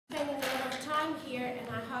time here, and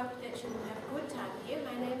I hope that you will have a good time here.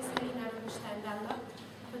 My name is Helena,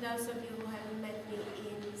 for those of you who haven't met me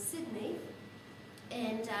in Sydney.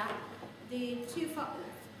 And the two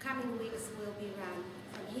coming weeks will be run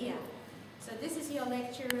from here. So this is your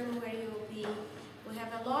lecture room where you'll be. We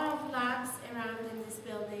have a lot of labs around in this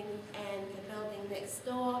building and the building next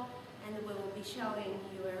door, and we will be showing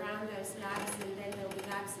you around those labs, and then there will be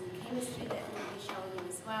labs in chemistry that we'll be showing you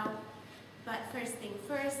as well. But first thing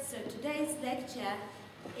first, so today's lecture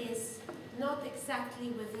is not exactly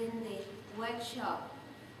within the workshop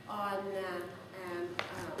on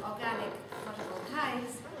organic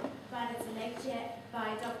photovoltaics, but it's a lecture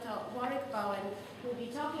by Dr. Warwick Bowen, who will be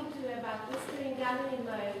talking to you about whispering gallery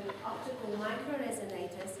mode optical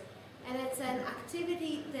microresonators. And it's an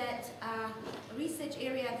activity that, a research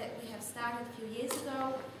area that we have started a few years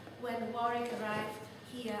ago when Warwick arrived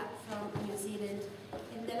here from New Zealand.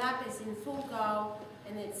 And the lab is in full go,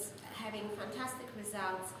 and it's having fantastic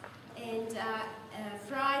results. And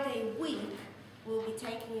Friday week, we'll be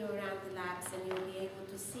taking you around the labs, and you'll be able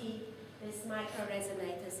to see these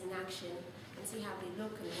microresonators in action and see how they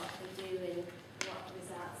look and what they do and what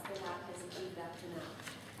results the lab has achieved up to now.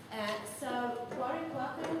 So, Warwick,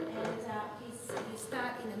 welcome, and please you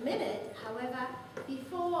start in a minute. However,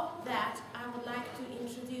 before that, I would like to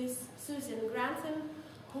introduce Susan Grantham,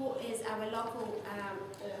 who is our local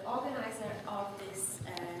organizer of this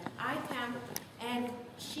ICAM, and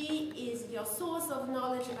she is your source of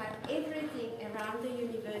knowledge about everything around the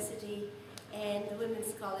university and the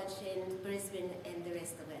Women's College in Brisbane and the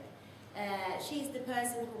rest of it. She's the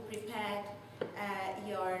person who prepared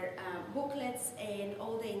your booklets and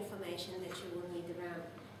all the information that you will need around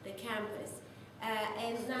the campus.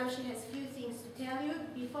 And now she has a few things to tell you.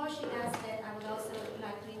 Before she does that, I would also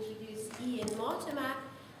like to introduce Ian Mortimer,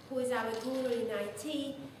 who is our guru in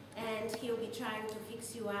IT, and he'll be trying to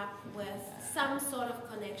fix you up with some sort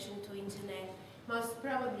of connection to internet, most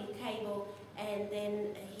probably cable, and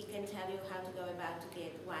then he can tell you how to go about to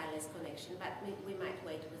get wireless connection, but we might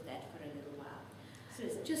wait with that for a little while.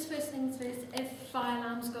 Susan. Just first things first, if fire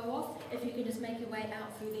alarms go off, if you can just make your way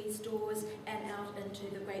out through these doors and out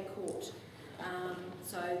into the Great Court.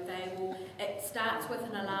 So they will, it starts with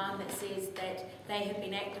an alarm that says that they have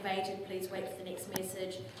been activated, please wait for the next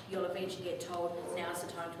message. You'll eventually get told now's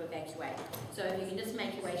the time to evacuate. So if you can just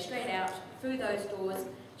make your way straight out through those doors,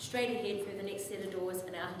 straight ahead through the next set of doors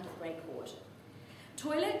and out into the Great Court.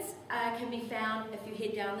 Toilets can be found if you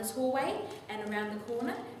head down this hallway and around the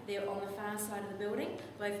corner. They're on the far side of the building,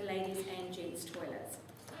 both ladies and gents toilets.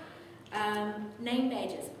 Name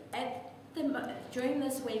badges. During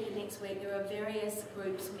this week and next week, there are various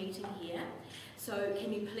groups meeting here. So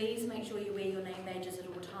can you please make sure you wear your name badges at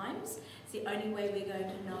all times? It's the only way we're going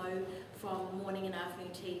to know from morning and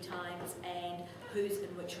afternoon tea times and who's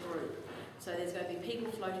in which group. So there's going to be people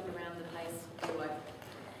floating around the place all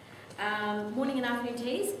over. Morning and afternoon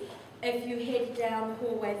teas. If you head down the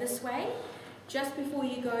hallway this way, just before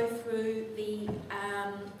you go through the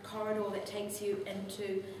corridor that takes you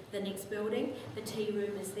into the next building, the tea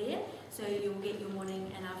room is there, so you'll get your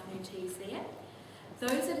morning and afternoon teas there.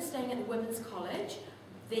 Those that are staying at the Women's College,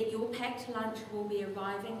 that your packed lunch will be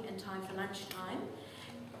arriving in time for lunchtime.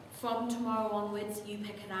 From tomorrow onwards, you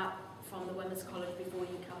pick it up from the Women's College before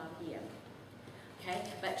you come up here. Okay,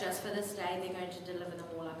 but just for this day, they're going to deliver them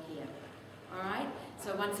all up here. Alright,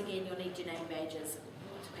 so once again, you'll need your name badges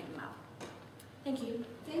to pick them up. Thank you.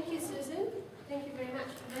 Thank you, Susan. Thank you very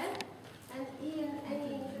much for that. And Ian,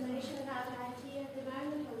 any information about IT at the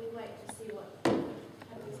moment, or we wait to see what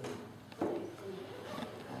happens?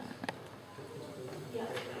 Yeah.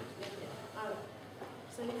 Oh.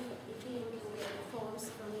 So if Ian can get the forms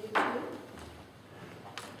from you too.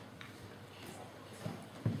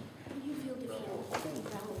 You feel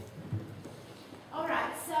different. All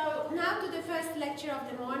right, so now to the first lecture of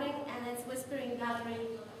the morning, and it's Whispering Gallery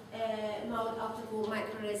mode optical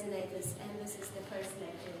microresonators, and this is the first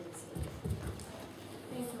lecture in this evening.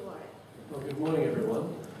 Thank you, Warwick. Well, good morning,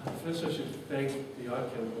 everyone. First, I should thank the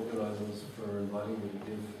ICAM organisers for inviting me to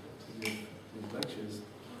give these lectures.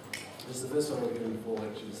 This is the first time we're giving 4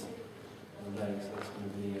 lectures on a day, so it's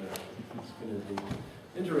going to be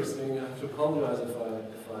interesting. I have to apologise if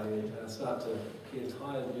I start to get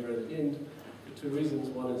tired near the end for 2 reasons.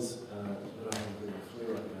 One is that I have a bit of a flu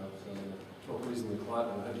right now, so I'm going to talk reasonably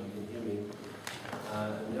quietly. I hope you can hear me.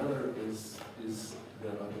 And the other is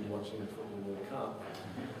that I've been watching the Football World Cup.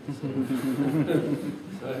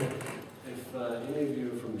 So if any of you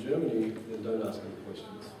are from Germany, then don't ask any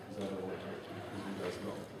questions, because I don't want to, because you guys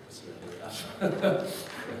not necessarily ask.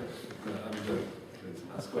 No, I'm joking. Please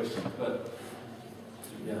ask questions. But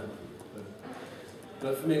yeah.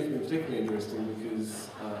 But for me it's been particularly interesting because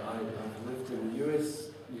I've lived in the US,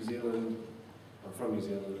 New Zealand, I'm from New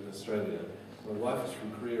Zealand and Australia. My wife is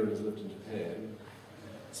from Korea and has lived in Japan.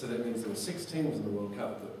 So that means there were 6 teams in the World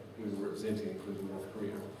Cup that we were representing, including North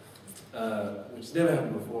Korea. Which has never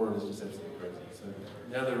happened before and is just absolutely crazy. So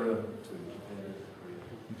now there are 2, Japan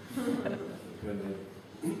and Korea.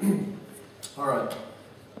 All right.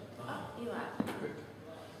 You are.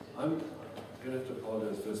 I'm going to have to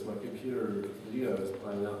apologise first. My computer video is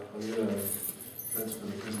playing up. I'm going to transfer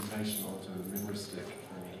the presentation onto a memory stick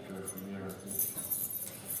and go from there, I think.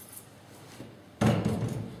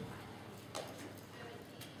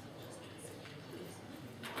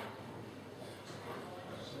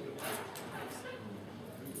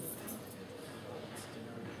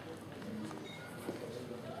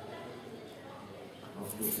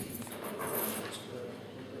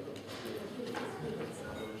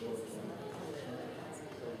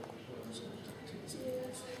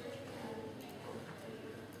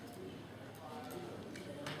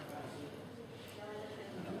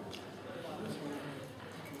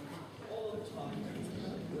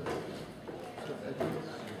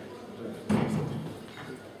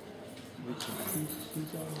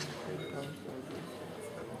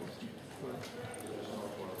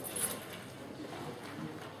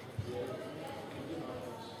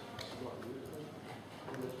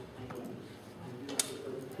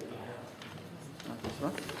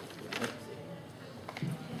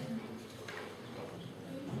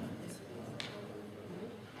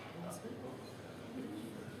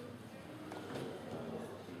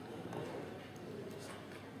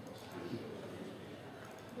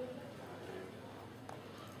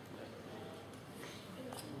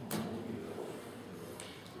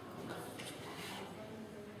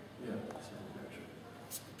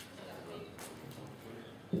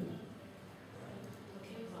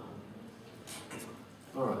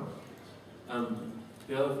 All right.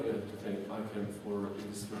 The other thing I have to thank ICAM for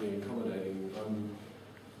is for being accommodating. I'm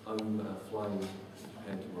flying to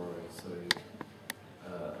Japan tomorrow, so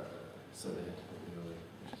they had to put me early,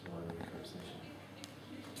 which is why I'm in the conversation.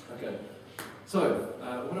 Okay. So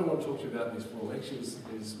what I want to talk to you about in these 4 lectures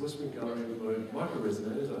is Brisbane gallery mode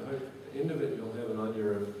microresonators. I hope at the end of it you'll have an idea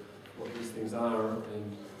of what these things are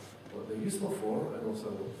and what they're useful for, and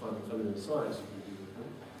also what fundamental science you can do with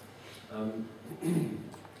them.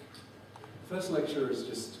 First lecture is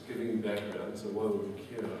just giving you background, so why would we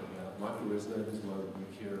care about microresonators, why would we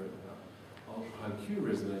care about high-Q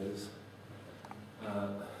resonators?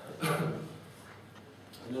 And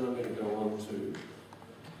then I'm going to go on to,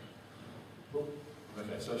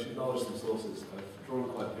 okay, so I should acknowledge some sources. I've drawn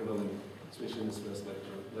quite heavily, especially in this first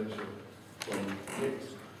lecture from X,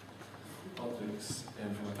 optics,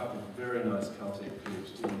 and from a couple of very nice Caltech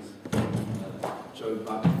PhDs, Joe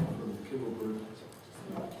Buck from the Kimball Group.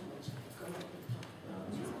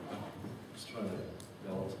 Just trying to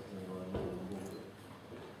balance everything on a little bit.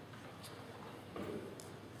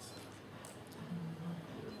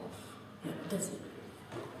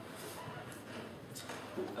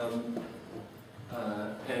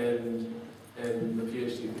 And the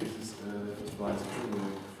PhD thesis advisor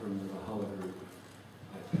from the Valhalla Group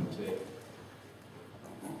at Caltech.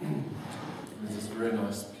 There's this very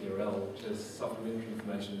nice PRL which has supplementary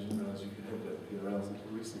information. I didn't realise you could have that PRLs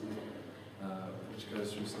until recently, which goes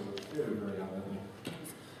through some very, very elegantly.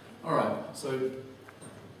 All right, so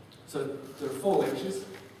there are 4 lectures.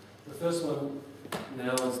 The first one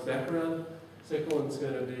now is background. Second one's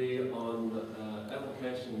going to be on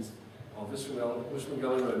applications of Brisbane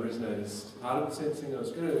gallery mode resonators, particle sensing.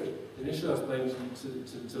 Initially I was planning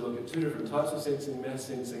to look at 2 different types of sensing, mass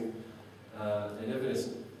sensing and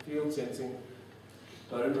evanescent field sensing,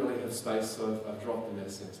 but I didn't really have space, so I've dropped the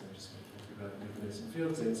mass sensing. I'm just going to talk about evanescent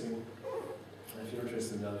field sensing. And if you're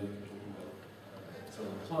interested in that, you can talk about it some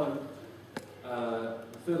other time.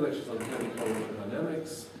 The third lecture is on quantum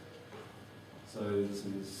dynamics. So this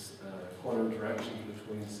is quantum interactions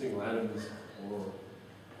between single atoms or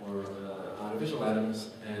artificial atoms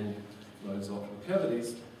and modes of optical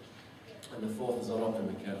cavities. And the fourth is on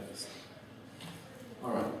optomechanics.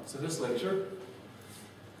 All right, so this lecture,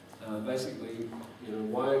 basically,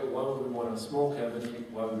 why would we want a small cavity?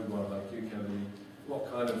 Why would we want a high-Q cavity? What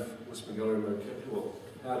kind of Brisbane gallery mode cavity? Well,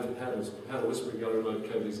 how do Brisbane gallery mode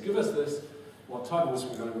cavities give us this? What type of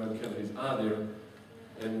Brisbane gallery mode cavities are there?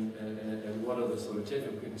 And what are the sort of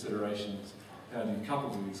technical considerations? How do you couple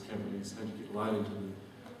these cavities? How do you get light into them?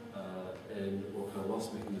 And what kind of loss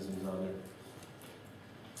mechanisms are there?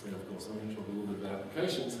 And of course, I'm going to talk a little bit about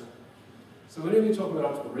applications. So whenever you talk about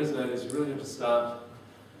optical resonators, you really have to start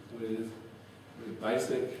with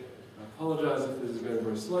basic. I apologise if this is going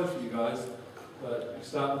very slow for you guys. but you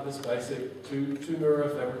start with this basic two mirror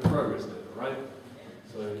fabric microresonator, right?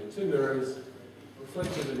 So two mirrors,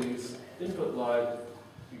 reflectivities, input light,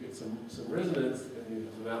 you get some resonance, and you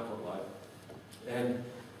get some output light. And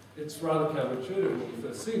it's rather counterintuitive when you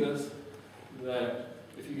first see this, that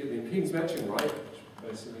if you get the impedance matching right, which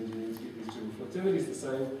basically means you need to get these two reflectivities the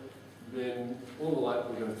same, then all the light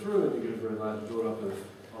will go through and you get a very large build-up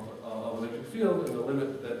of electric field, and the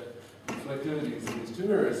limit that reflectivities in these two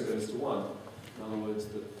mirrors goes to 1. In other words,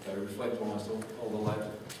 that they reflect almost all the light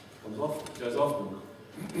that goes off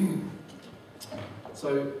them.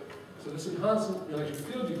 So this enhanced electric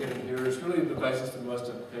field you're getting here is really the basis for most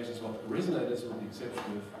applications of optical resonators, with the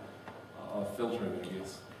exception of filtering, I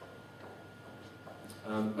guess.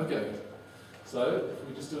 Okay, so if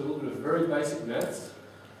we just do a little bit of very basic maths,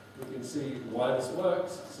 we can see why this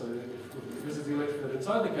works. So because of the electric field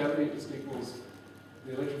inside the cavity, it just equals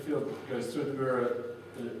the electric field goes through the mirror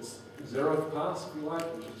in its 0th pass, if you like,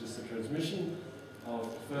 which is just the transmission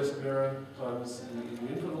of the first mirror times the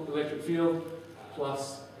input electric field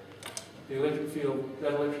plus the electric field,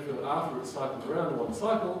 that electric field after it's cycled around one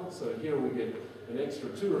cycle. So here we get an extra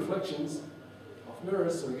 2 reflections off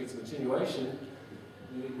mirrors, so we get some attenuation.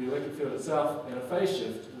 The electric field itself and a phase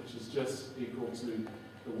shift, which is just equal to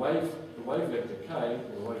the wave vector k,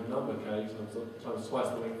 or the wave number k, times twice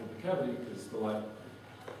the length of the cavity, because the light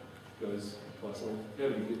goes twice the length of the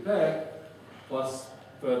cavity to get back, plus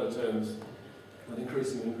further terms with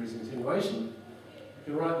increasing attenuation.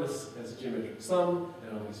 You can write this as a geometric sum,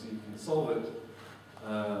 and obviously you can solve it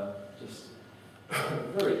just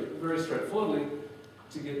very, very straightforwardly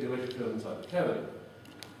to get the electric field inside the cavity.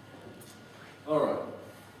 Alright,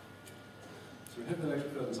 so we have the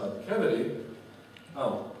electric field inside the cavity.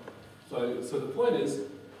 So the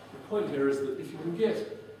point here is that if you can get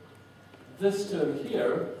this term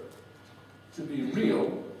here to be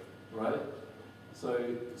real, right? So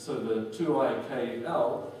the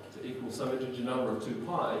 2ikl to equal some integer number of 2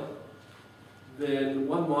 pi, then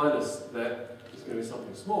 1 minus that is going to be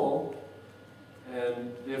something small,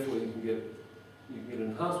 and therefore you can get an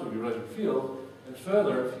enhancement of your electric field. And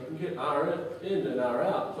further, if you can get R in and R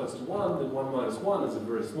out close to 1, then 1 minus 1 is a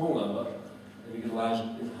very small number, and you get a large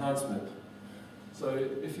enhancement. So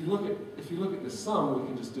if you look at this sum, we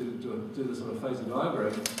can just do this on a phasor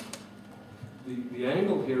diagram. The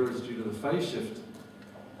angle here is due to the phase shift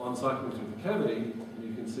on cycling through the cavity, and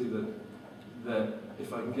you can see that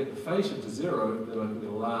if I can get the phase shift to 0, then I can get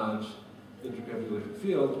a large intracavity electric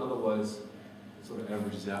field. Otherwise, it sort of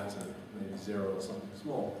averages out to maybe 0 or something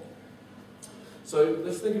small. So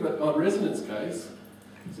let's think about the on-resonance case.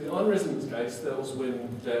 So the on-resonance case, that was when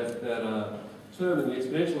that term in the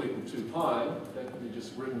exponential equal 2 pi, that can be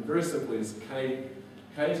just written very simply as k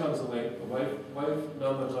times the length, the wave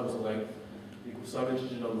number times the length, equals some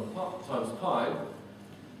integer number times pi.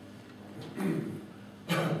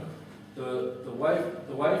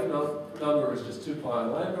 the wave number is just 2 pi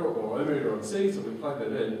on lambda, or omega on c, so we plug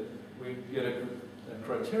that in, we get a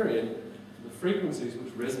criterion for the frequencies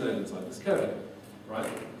which resonate inside this cavity, right?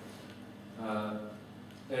 And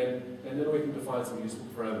then we can define some useful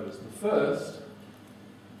parameters. The first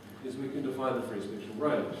is we can define the free spectral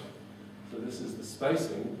range. So this is the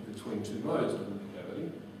spacing between 2 modes within the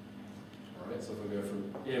cavity. All right, so if I go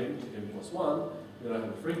from m to m plus 1, then I have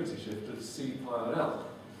a frequency shift of c pi on l.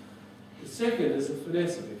 The second is the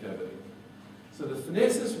finesse of the cavity. So the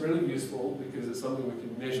finesse is really useful because it's something we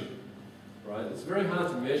can measure. Right? It's very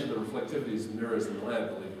hard to measure the reflectivities of mirrors in the lab,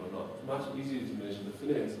 believe it or not. It's much easier to measure the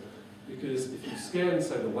finesse, because if you scan,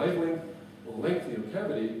 say, the wavelength or length of your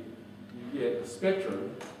cavity, you get a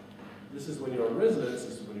spectrum. This is when you're on resonance,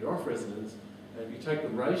 this is when you're off resonance, and you take the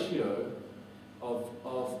ratio of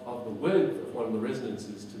the width of one of the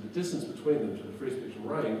resonances to the distance between them to the free spectral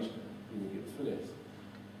range, and you get the finesse.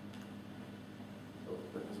 Oh,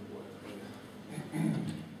 that doesn't work.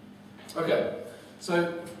 Okay,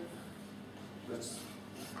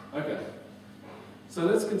 so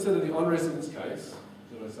let's consider the on-resonance case.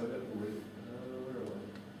 Did I say that already? Where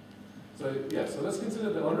am I? So let's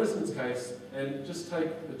consider the on-resonance case and just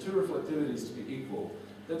take the 2 reflectivities to be equal.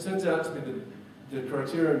 That turns out to be the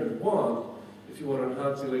criterion you want if you want to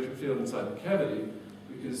enhance the electric field inside the cavity,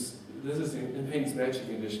 because this is the impedance matching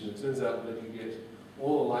condition. It turns out that you get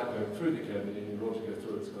all the light going through the cavity, and in order to go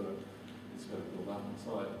through, it's got to build up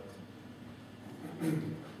inside.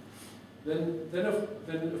 Then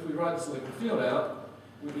if we write this electric field out,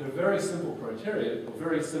 we get a very simple criterion, or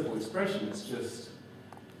very simple expression. It's just,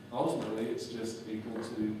 ultimately, it's just equal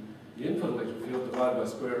to the input electric field divided by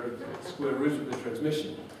square root of the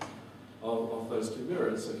transmission of those 2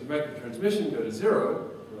 mirrors. So if you make the transmission go to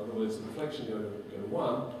 0, in other words, the reflection go to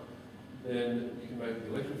 1, then you can make the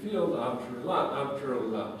electric field arbitrarily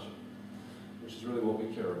large, which is really what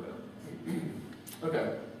we care about.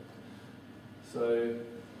 Okay. So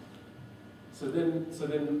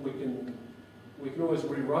then we can always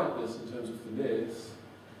rewrite this in terms of finesse.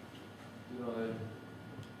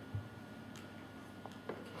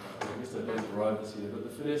 I guess I don't derive this here, but the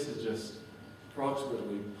finesse is just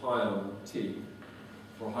approximately pi on T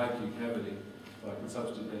for a high Q cavity. I can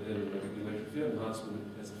substitute that in the electric field enhancement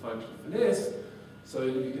as a function of finesse. So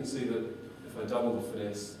you can see that if I double the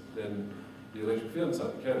finesse, then the electric field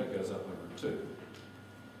inside the cavity goes up over 2.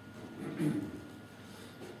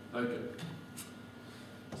 Okay.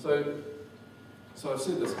 So I've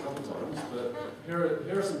said this a couple of times, but here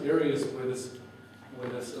are some areas where this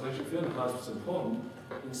electric field enhancement is important.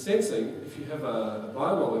 In sensing, if you have a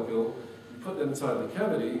biomolecule, you put that inside the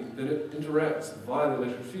cavity, then it interacts via the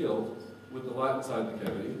electric field with the light inside the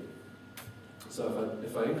cavity. So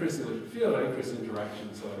if I increase the electric field, I increase the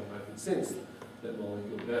interaction, so I can sense that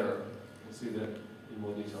molecule better. We'll see that in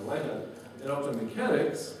more detail later. In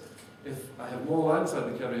optomechanics, if I have more light inside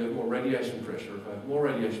the cavity, I have more radiation pressure. If I have more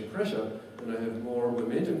radiation pressure, then I have more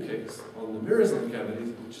momentum kicks on the mirrors in the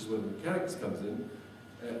cavities, which is where the mechanics comes in,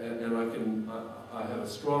 and I have a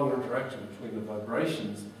stronger interaction between the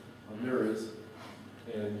vibrations of mirrors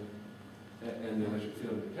and the electric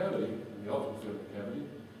field of the cavity, and the optical field of the cavity.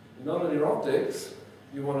 In nonlinear optics,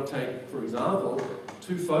 you want to take, for example,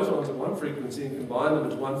 2 photons at one frequency and combine them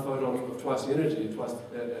into one photon of twice the energy at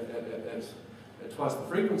twice the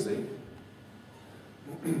frequency.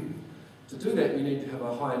 To do that, you need to have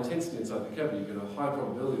a high intensity inside the cavity. You get a high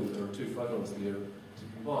probability that there are 2 photons there to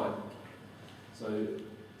combine. So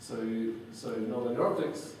nonlinear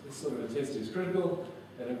optics, this sort of intensity is critical.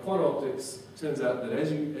 And in quantum optics, it turns out that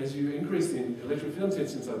as you increase the electric field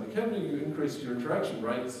intensity inside the cavity, you increase your interaction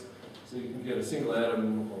rates. So you can get a single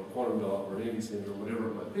atom or a quantum dot or an eddy center or whatever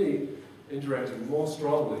it might be, interacting more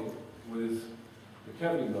strongly with the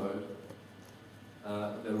cavity mode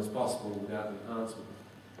than was possible without the enhancement.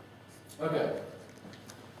 Okay,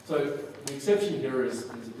 so the exception here is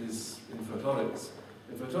in photonics.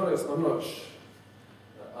 In photonics, I'm not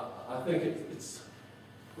I think it's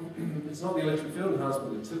not the electric field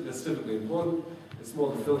enhancement that's typically important, it's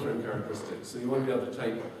more the filtering characteristics. So you want to be able to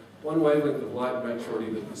take one wavelength of light and make sure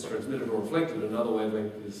either it's transmitted or reflected, another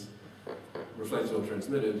wavelength is reflected or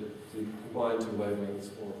transmitted, so you can combine 2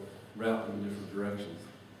 wavelengths or route them in different directions.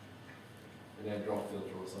 An add drop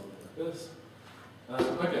filter or something like this.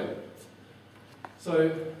 Okay,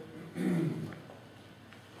 so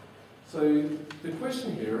the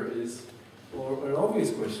question here is, or an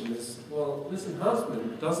obvious question is, well, this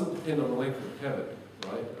enhancement doesn't depend on the length of the cavity,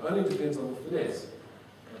 right? It only depends on the finesse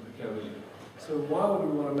of the cavity. So why would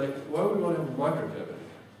we want to have a microcavity,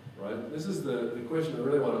 right? This is the question I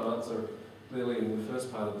really want to answer clearly in the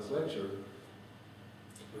first part of this lecture.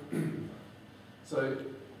 So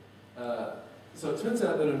it turns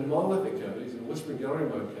out that in monolithic cavities, in whispering gallery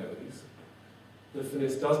mode cavities, the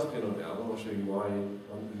finesse does depend on alpha. I'll show you why in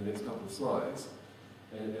the next couple of slides.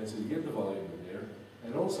 And so you get the volume in there.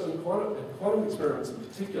 And also in quantum experiments in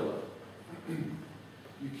particular,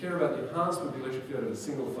 you care about the enhancement of the electric field of a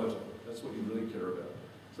single photon. That's what you really care about.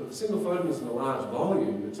 So if the single photon is in a large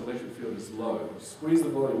volume, its electric field is low. If you squeeze the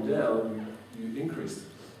volume down, you increase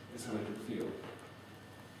this electric field.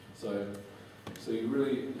 So you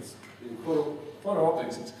really, in quantum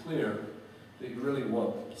optics, it's clear that you really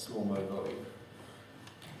want small mode volume.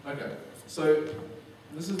 Okay, so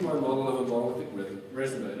this is my model of a monolithic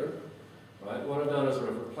resonator, right? What I've done is I've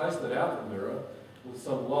replaced that output mirror with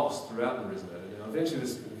some loss throughout the resonator. Now, eventually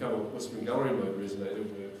this can become a whispering gallery mode resonator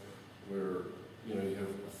where you have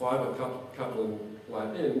a fiber coupling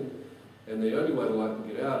light in, and the only way the light can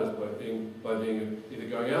get out is by being either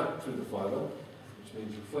going out through the fiber, which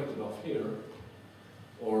means reflected off here,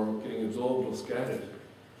 or getting absorbed or scattered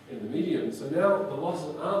in the medium. So now the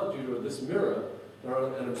losses aren't due to this mirror, they're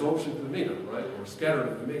an absorption per meter, right? Or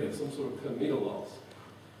scattering per meter, some sort of per meter loss.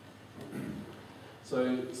 So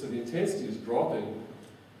the intensity is dropping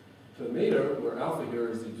per meter, where alpha here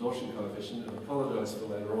is the absorption coefficient, and I apologize for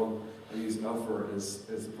later on, I use alpha as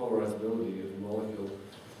the polarizability of the molecule.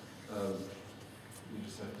 You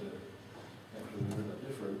just have to remember that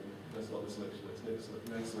different. That's not this lecture, that's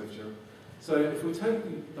next lecture. So if we take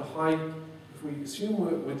if we assume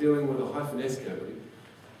we're dealing with a high finesse cavity,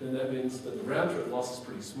 then that means that the round trip loss is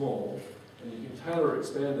pretty small, and you can tailor or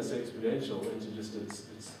expand this exponential into just its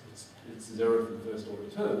zeroth and first order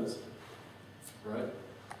terms, right?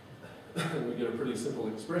 And we get a pretty simple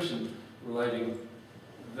expression relating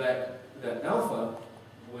that alpha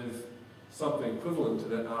with something equivalent to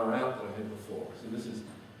that R out that I had before. So this is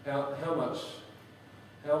how much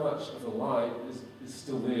of the light is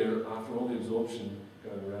still there after all the absorption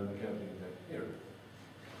going around the cavity back here.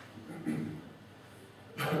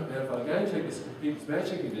 Now, if I again take this Higgs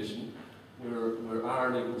matching condition, where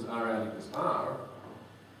R equals R out equals R,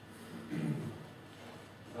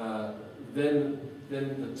 then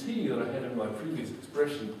the T that I had in my previous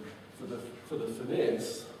expression for the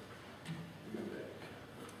finesse,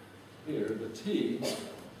 here, the T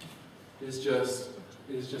is just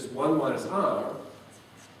 1 minus R,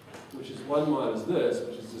 which is 1 minus this,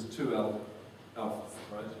 which is just 2 alpha,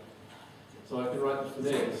 right? So I can write the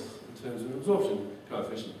finesse in terms of absorption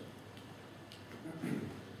coefficient.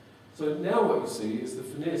 So now what you see is the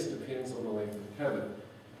finesse depends on the length of the cavity,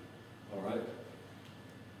 all right?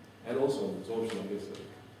 And also on absorption, obviously.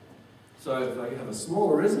 So if I have a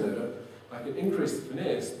smaller resonator, I can increase the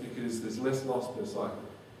finesse because there's less loss per cycle.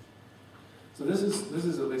 So this is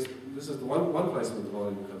the one place where the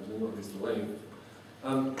volume comes in, or at least the length.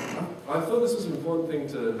 I thought this was an important thing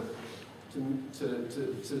to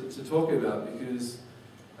talk about because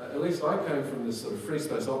at least I came from this sort of free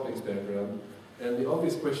space optics background, and the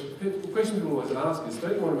obvious question people always ask is,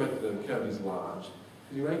 don't you want to make the cavities large?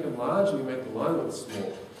 If you make them large and you make the line look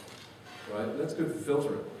small, right? That's good for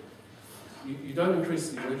filtering. You don't increase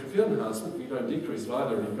the electric field enhancement, but you don't decrease it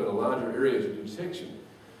either, and you've got a larger area to do detection.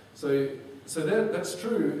 So that's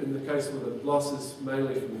true in the case where the loss is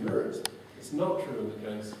mainly from mirrors. It's not true in the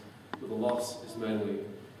case where the loss is mainly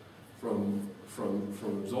from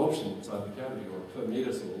absorption inside the cavity, or per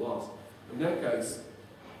meter sort of loss. In that case,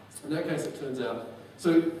 it turns out.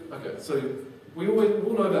 So we all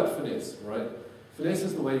know about finesse, right? Finesse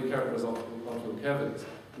is the way you characterize optical cavities.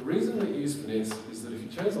 The reason that you use finesse is that if you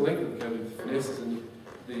change the length of the cavity,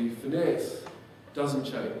 the finesse doesn't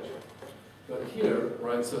change. But here,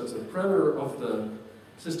 right, so it's a parameter of the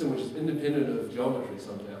system which is independent of geometry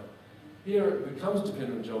somehow. Here it becomes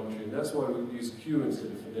dependent on geometry, and that's why we use Q instead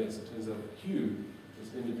of finesse. It turns out that Q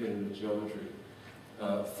is independent of geometry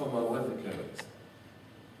for monolithic cavities.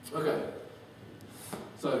 Okay,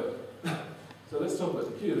 so let's talk about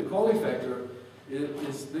the Q. The quality factor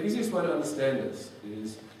is the easiest way to understand this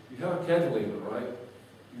is you have a cantilever, right?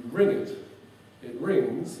 You ring it, it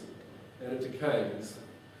rings, and it decays.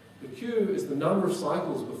 The Q is the number of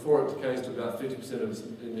cycles before it decays to about 50% of its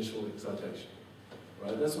initial excitation.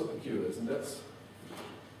 Right? That's what the Q is, and that's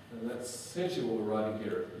essentially what we're writing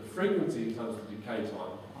here. The frequency times the decay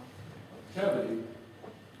time of the cavity.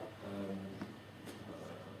 I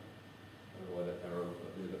don't know why that arrow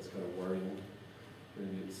up there, that's kind of worrying.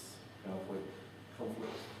 Maybe it's PowerPoint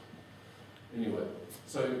conflict. Anyway,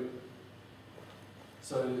 so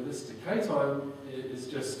this decay time is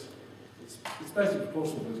just it's basically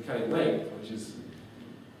proportional to the decay length, which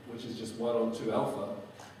is just 1 on 2 alpha,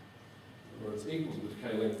 or it's equal to the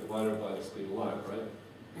decay length divided by the speed of light, right?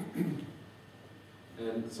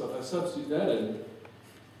 And so if I substitute that in,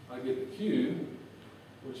 I get the Q,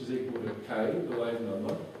 which is equal to K, the wave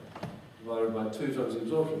number, divided by 2 times the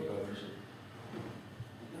absorption coefficient.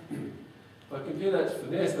 If I compare that to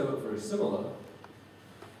finesse, they look very similar.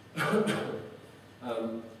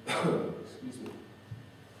 Excuse me.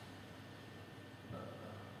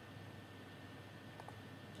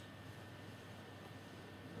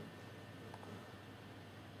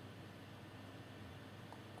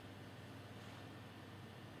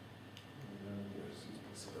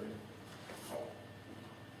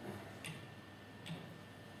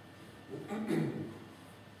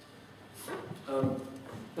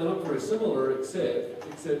 They look very similar, except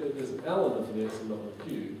that there's an L in the finesse and not a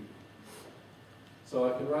Q. So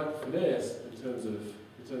I can write finesse in terms of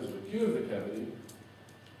the Q of the cavity,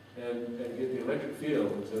 and get the electric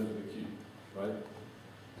field in terms of the Q, right?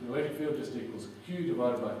 The electric field just equals Q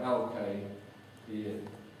divided by LK En.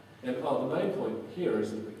 And the main point here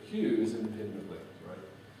is that the Q is independent of length, right?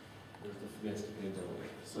 Whereas the finesse depends on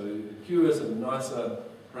length. So the Q is a nicer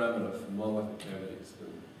parameter for monolithic cavities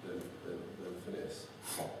than finesse.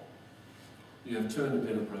 You have 2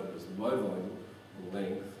 independent parameters, the mode volume, the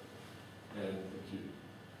length, and the Q.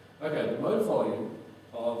 Okay, the mode volume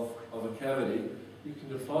of a cavity you can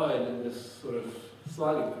define in this sort of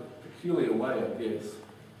slightly peculiar way, I guess.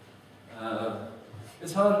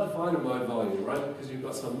 It's hard to define a mode volume, right? Because you've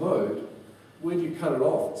got some mode. When you cut it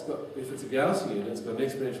off, if it's a Gaussian, it's got an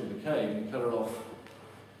exponential decay, you cut it off.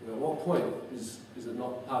 At what point is it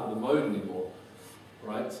not part of the mode anymore?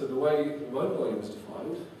 Right? So the way the mode volume is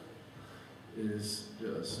defined is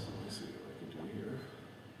just, let's see what I can do here.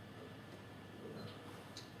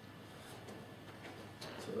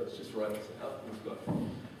 So let's just write this out. We've got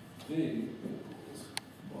V equals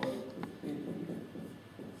 1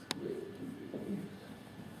 squared 2V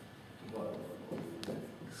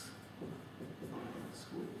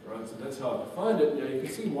right? So that's how I've defined it. Now you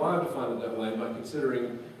can see why I've defined it that way by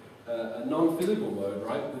considering a non-physical mode,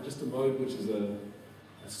 right? But just a mode which is a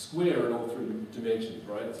square in all three dimensions,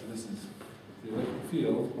 right? So this is the electric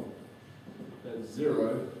field, that's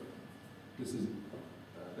 0, this is,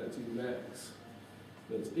 that's E max,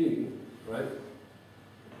 that's E, right?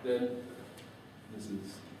 Then this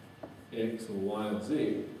is X or Y or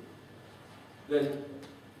Z. Then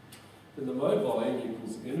the mode volume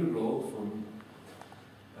equals integral from,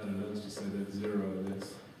 I don't know, let's just say that's 0 and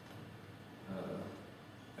that's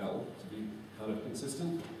L to be kind of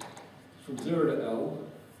consistent. From 0 to L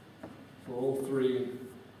for all three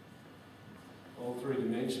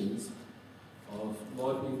dimensions of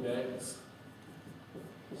mod E max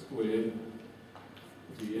squared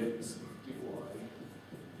dx dy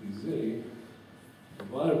dz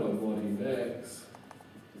divided by mod E max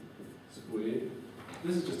squared.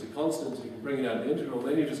 This is just a constant, so you can bring it out of the integral.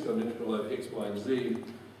 Then you just got an integral over x, y, and z,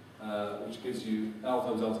 which gives you L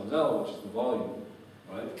times L times L, which is the volume,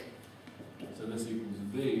 right? So this equals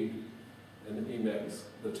V, and the E max,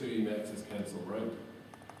 the two E maxes cancel, right?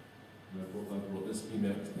 And I brought this E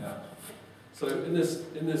max out. So in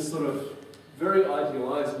this sort of very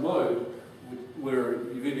idealized mode, where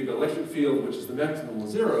you've either got electric field, which is the maximum, or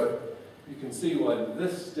 0, you can see why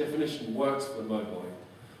this definition works for the mode volume,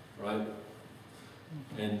 right?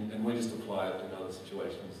 And we just apply it in other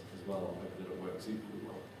situations as well, and hope that it works equally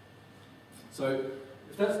well. So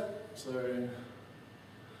if that's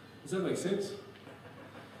does that make sense?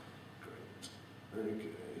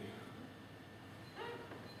 Great.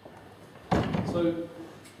 Okay. So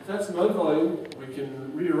if that's mode volume, we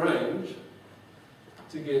can rearrange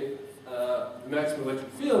to get the maximum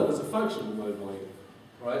electric field as a function of the mode volume,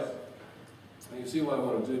 right? And you see why I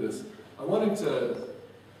want to do this. I'm wanting to.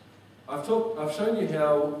 I've shown you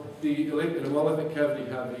how in a monolithic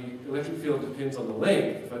cavity, how the electric field depends on the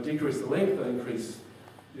length. If I decrease the length, I increase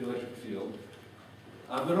the electric field.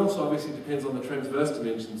 But also obviously depends on the transverse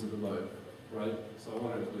dimensions of the mode, right? So I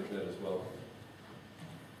want to include that as well.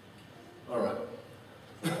 All right.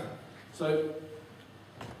 So,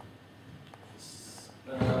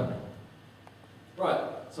 right.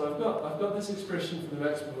 So I've got this expression for the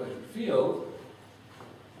maximum electric field.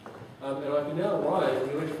 And I can now write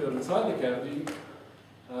the electric field inside the cavity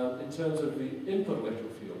in terms of the input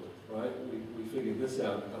electric field, right? We figured this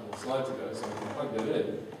out a couple of slides ago, so I can plug that in.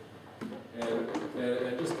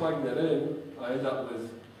 And just plugging that in, I end up with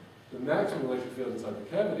the maximum electric field inside the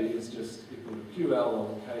cavity is just equal to QL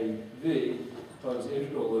on KV times the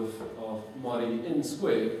integral of mod E in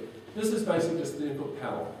squared. This is basically just the input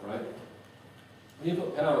power, right? The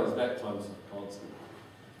input power is that times the constant.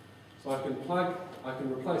 So I can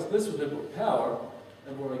replace this with input power,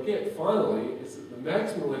 and what I get finally is that the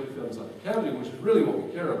maximum electric field inside the cavity, which is really what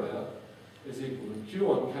we care about, is equal to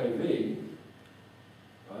Q on KV,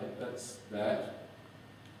 right? That's that,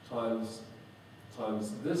 times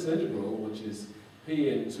this integral, which is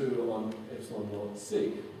Pn2 on epsilon naught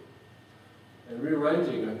C. And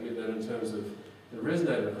rearranging, I can get that in terms of the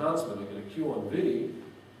resonator enhancement. I get a Q on V,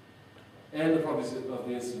 and the properties of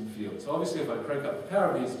the incident field. So obviously if I crank up the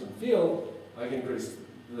power of the incident field, I can increase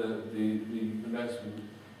the maximum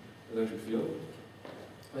electric field.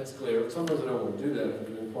 That's clear. Sometimes I don't want to do that. If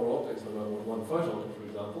I'm doing quantum optics, I might want one photon, for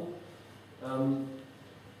example.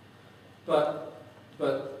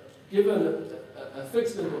 But given a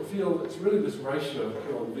fixed input field, it's really this ratio of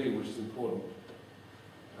Q on V which is important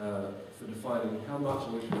for defining how much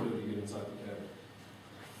electric field you get inside the cavity.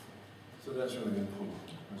 So that's really an important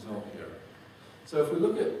result here. So if we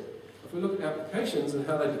look at applications and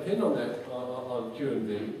how they depend on that, on Q and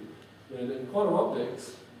V, then in quantum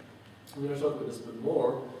optics, I'm going to talk about this a bit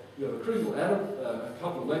more. You have a critical atom, a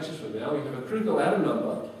couple of lectures from now, you have a critical atom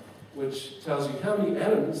number, which tells you how many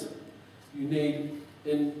atoms you need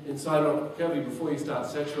inside an optical cavity before you start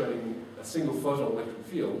saturating a single photon electric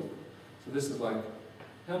field. So this is like,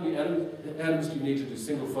 how many atoms do you need to do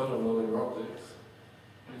single photon nonlinear optics?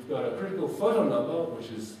 You've got a critical photon number, which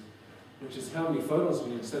is how many photons you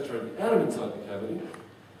need to saturate the atom inside the cavity.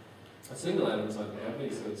 A single atom inside the cavity,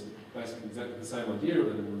 so it's basically exactly the same idea,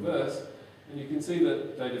 but in reverse. And you can see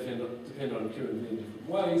that they depend on Q and V in different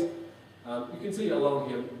ways. You can see along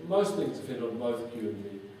here, most things depend on both Q and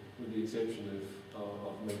V, with the exception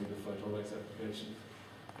of maybe the photonics application.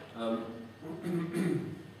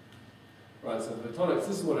 Right, so photonics,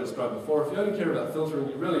 this is what I described before. If you only care about filtering,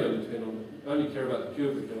 you really only care about the Q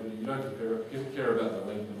of the cavity, you don't care about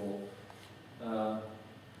the length at all.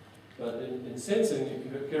 But in sensing, you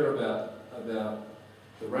can care about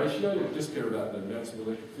the ratio, you just care about the maximum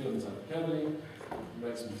electric field inside the cavity, the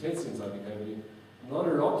maximum intensity inside the cavity. In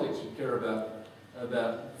nonlinear optics, you care about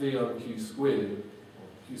about V on Q squared, or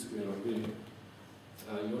Q squared on V.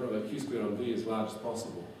 You want to make Q squared on V as large as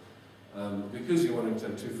possible. Because you're wanting to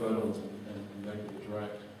have 2 photons and make it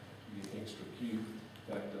interact, you get extra Q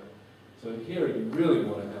factor. So here you really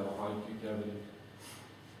want to have a high Q cavity.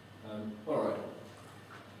 All right.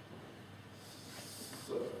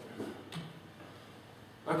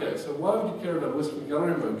 So why would you care about Whistling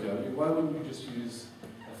gallery mode cavity? Why wouldn't you just use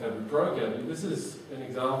a Fabry-Pro cavity? This is an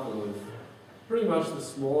example of pretty much the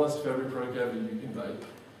smallest Fabry-Pro cavity you can make.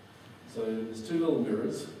 So there's 2 little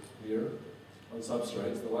mirrors here on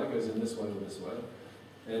substrates. The light goes in this way or this way.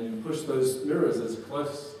 And you push those mirrors as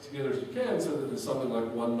close together as you can so that there's something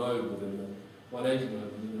like 1 node within the 180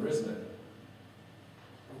 node within the resonator.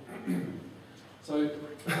 So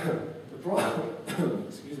the problem,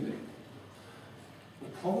 excuse me, the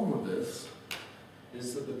problem with this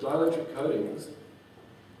is that the dielectric coatings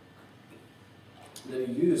that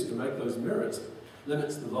you use to make those mirrors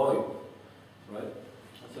limits the volume, right?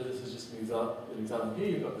 So this is just an example here.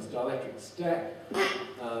 You've got this dielectric stack.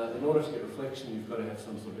 In order to get reflection, you've got to have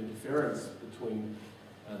some sort of interference between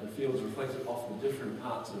the fields reflected off the different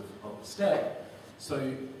parts of the stack.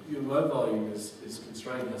 So your mode volume is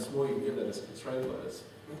constrained. How small you can get that is constrained by this.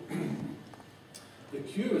 The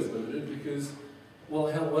Q is limited because, well,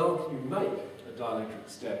 how well can you make a dielectric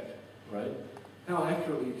stack, right? How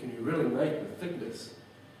accurately can you really make the thickness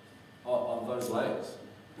of those layers?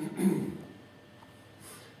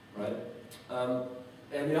 Right?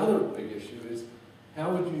 And the other big issue is,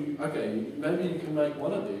 how would you, okay, maybe you can make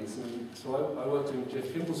one of these. And so I worked in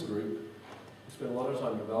Jeff Kimball's group. We spent a lot of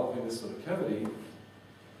time developing this sort of cavity.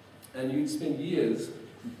 And you'd spend years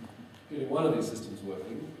getting one of these systems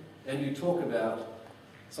working. And you talk about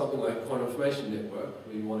something like a quantum information network,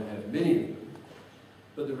 where you want to have many of them.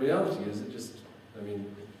 But the reality is, it just, I mean,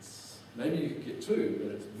 maybe you could get 2,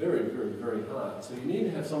 but it's very, very, very hard. So you need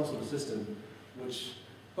to have some sort of system which,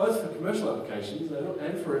 both for commercial applications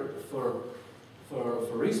and for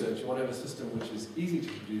research, you want to have a system which is easy to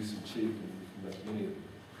produce and cheap, and you can make many of them.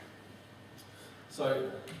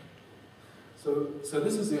 So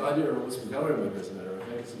this is the idea of a Whistling gallery mode resonator.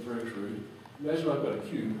 Okay, this is very crude. Imagine I've got a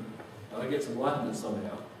cube and I get some light in it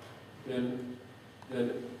somehow. Then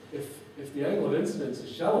if the angle of incidence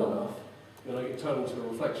is shallow enough, then I get total to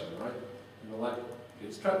reflection, right? And the light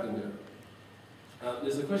gets trapped in there.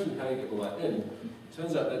 There's a question of how you get the light in. It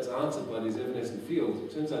turns out that's answered by these evanescent fields.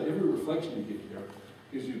 It turns out every reflection you get here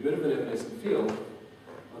gives you a bit of an evanescent field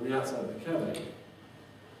on the outside of the cavity.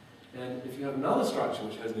 And if you have another structure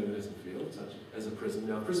which has an evanescent field, such as a prism,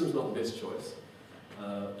 now a prism's not the best choice,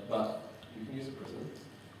 but you can use a prism.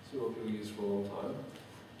 It's what people use for a long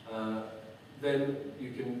time. Then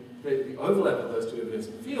you can, the overlap of those 2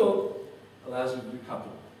 evanescent field allows you to do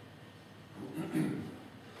coupling.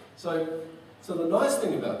 So the nice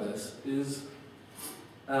thing about this is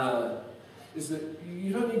that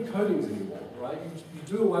you don't need coatings anymore, right? You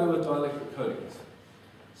do away with dielectric coatings.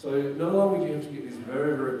 So no longer do you have to get these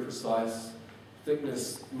very, very precise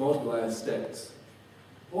thickness multi-layer stacks.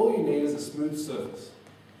 All you need is a smooth surface,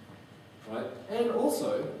 right? And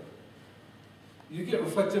also, you get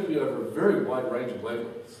reflectivity over a very wide range of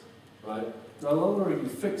wavelengths, right? No longer are you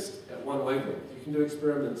fixed at one wavelength. You can do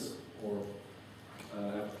experiments or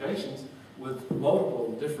applications with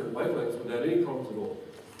multiple different wavelengths without any problems at all.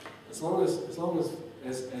 As long as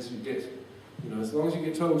you get, as long as you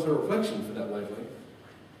get total reflection for that wavelength,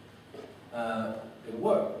 it'll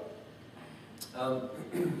work.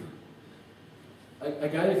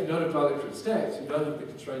 Again, if you don't have dielectric stacks, you don't have the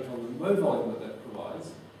constraint on the mode volume that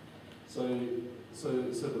provides. So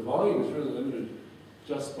the volume is really limited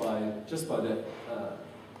just by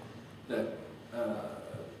that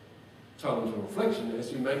total reflection.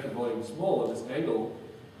 As you make the volume smaller, this angle,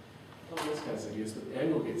 not in this case I guess, but the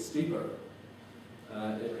angle gets steeper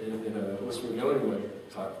in a Whistling gallery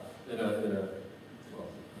mode type, in a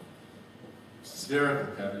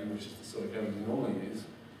spherical cavity, which is the sort of cavity you normally use.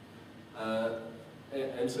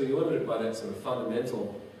 And so you're limited by that sort of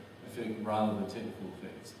fundamental effect rather than technical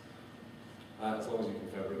effects, as long as you can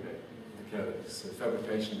fabricate the cavities. So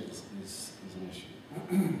fabrication is an issue.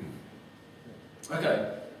 Okay,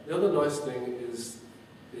 the other nice thing is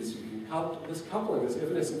you can couple, this coupling, this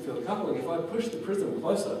evanescent field coupling, if I push the prism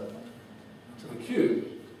closer to the cube,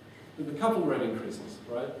 then the coupling rate increases,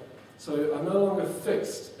 right? So I'm no longer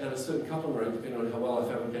fixed at a certain coupling rate depending on how well I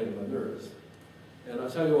fabricated my mirrors. And I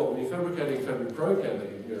tell you what, when you're fabricating Fabry-Pro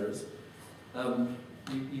cavity mirrors,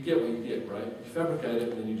 you get what you get, right? You fabricate it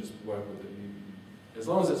and then you just work with it. As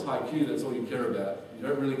long as it's high Q, that's all you care about. You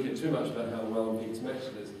don't really care too much about how well and peaks matched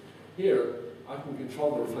it is. Here, I can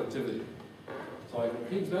control the reflectivity. So I can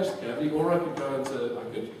keep smash the cavity, or I could go into, I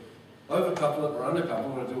could overcouple it or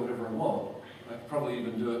undercouple it, or do whatever I want. I could probably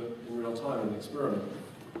even do it in real time in an experiment.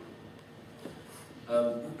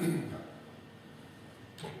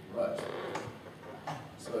 Right.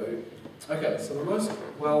 So, okay, so the most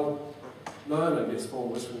well known, I guess, form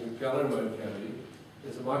of whistling gallium mode cavity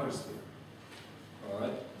is a microsphere.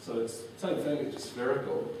 Alright, so it's the same thing, it's just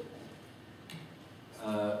spherical.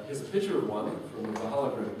 Here's a picture of one from the Valhalla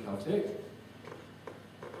group at Caltech.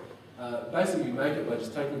 Basically, you make it by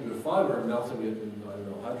just taking a bit of fibre and melting it in, I don't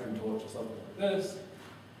know, a hydrogen torch or something like this.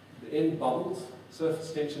 The end bubbles,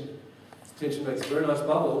 surface tension makes a very nice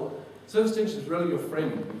bubble. Surface tension is really your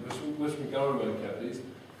friend with whistling gallium mode cavities,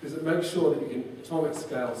 because it makes sure that you can atomic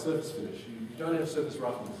scale surface finish. You don't have surface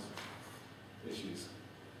roughness issues.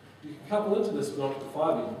 You can couple into this with optical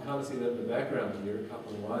fibre. You can kind of see that in the background here,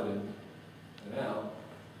 coupling right in and out.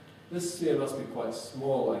 This sphere must be quite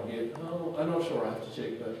small, I get. Oh, I'm not sure, I have to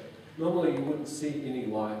check, but normally you wouldn't see any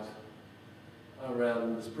light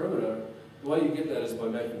around this perimeter. The way you get that is by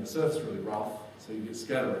making the surface really rough, so you get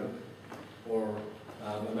scattering, or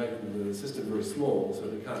by making the system very small, so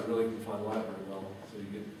they can't really confine light very well, so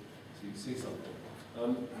you see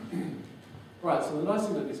something. Right, so the nice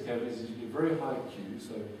thing about these cavities is you get very high Q,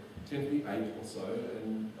 so tend to be 8 or so,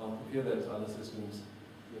 and I'll compare that to other systems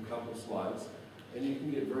in a couple of slides. And you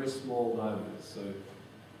can get very small diameters, so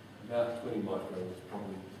about 20 microns is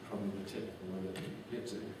probably the technical limit that you get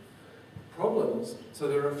to. Problems, so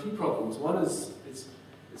there are a few problems. One is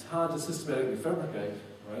it's hard to systematically fabricate,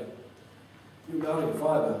 right? You're melting a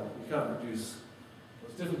fibre, you can't produce,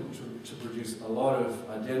 it's difficult to produce a lot of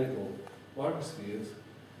identical microspheres.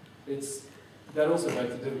 That also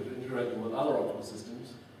makes it difficult to integrate them with other optical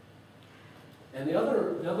systems. And the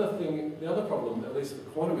other problem, at least for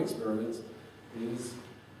quantum experiments,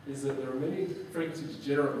 is that there are many frequency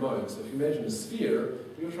degenerate modes. So if you imagine a sphere,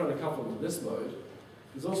 you're trying to couple into this mode.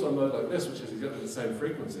 There's also a mode like this, which is exactly the same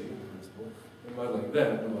frequency in principle, a mode like that,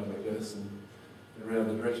 and a mode like this, and around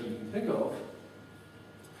the direction you can think of.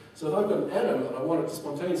 So if I've got an atom and I want it to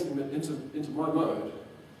spontaneously emit into my mode,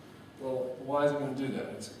 well, why is it going to do that?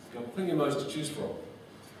 It's got plenty of modes to choose from.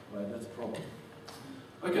 Right, that's a problem.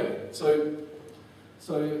 Okay, so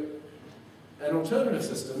an alternative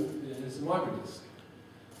system is a microdisc.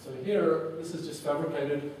 So here, this is just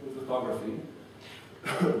fabricated with lithography.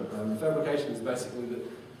 Fabrication is basically that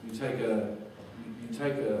you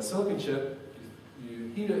take a silicon chip,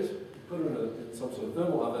 you heat it, you put it in some sort of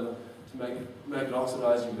thermal oven to make it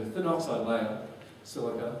oxidize. You get a thin oxide layer,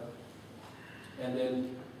 silica, and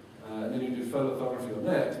then you do photolithography on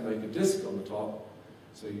that to make a disc on the top.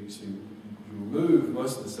 So you remove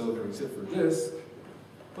most of the silica except for a disc,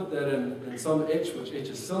 put that in some etch which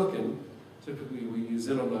etches silicon. Typically we use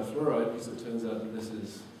xenon difluoride because it turns out that this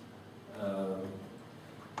is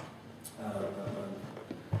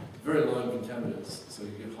very low in contaminants, so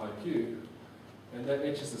you get high Q. And that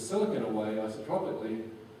etches the silicon away isotropically,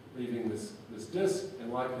 leaving this disc,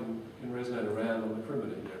 and light can resonate around on the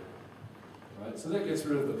perimeter here. Right? So that gets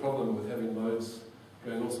rid of the problem with having modes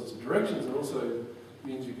going all sorts of directions. It also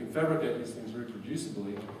means you can fabricate these things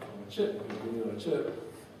reproducibly on a chip, on a chip.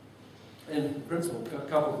 And in principle,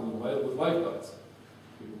 couple them with waveguides.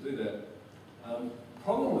 People do that.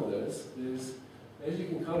 Problem with this is, as you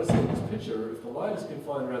can kind of see in this picture, if the light is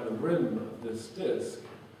confined around the rim of this disc,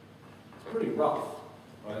 it's pretty rough,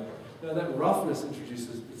 right? Now that roughness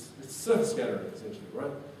introduces, it's surface scattering essentially,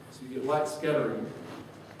 right? So you get light scattering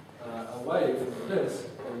away from the disc,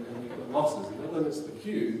 and you've got losses, and that limits the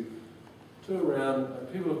Q to around,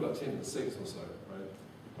 people have got 10 to the 6 or so, right?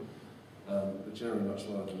 But generally much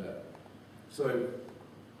lower than that. So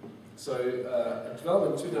a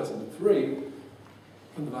development in 2003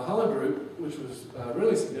 from the Valhalla group, which was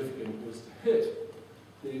really significant, was to hit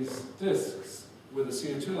these discs with a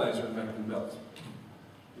CO2 laser and make them melt.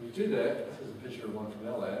 When you do that, this is a picture of one from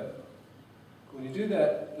our lab. When you do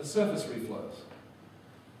that, the surface reflows,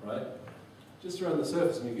 right? Just around the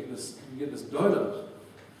surface, and you get this donut.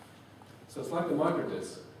 So it's like the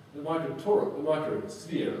microdisc, the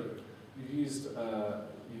microsphere. You've used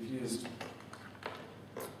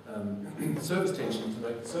surface tension to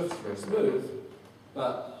make the surface very smooth,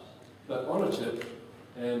 but on a chip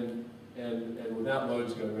and without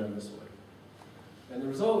modes going around this way. And the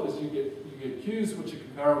result is you get Qs which are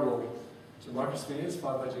comparable to microspheres, 5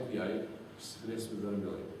 by 10^8, which is less with 1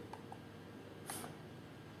 million.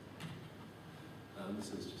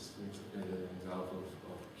 This is just an example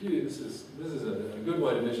of Q. This is a good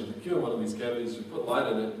way to measure the Q in one of these cavities. You put light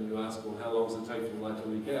in it and you ask, well, how long does it take for the light to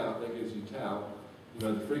leak out? That gives you tau. You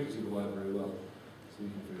know the frequency of the light very well, so you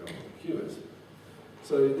can figure out what the Q is.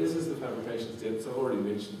 So this is the fabrication step. So I've already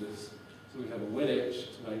mentioned this. So we have a wet etch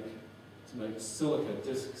to make silica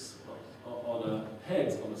discs on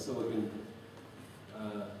pads on a silicon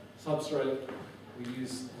substrate. We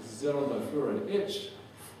use xenon fluoride etch.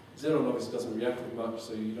 Xenon obviously doesn't react with much,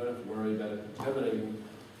 so you don't have to worry about it contaminating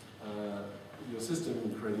your system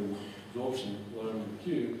and creating absorption along the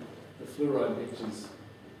cube. The fluoride etches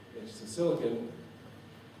the silicon,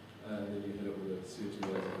 and then you hit it with a CO2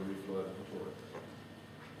 laser and reflow it before it.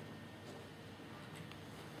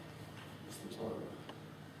 What's the time?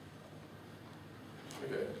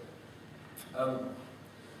 Okay.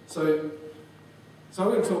 So I'm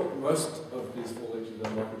going to talk most of these 4 lectures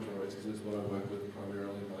about microtoroids because it's what I work with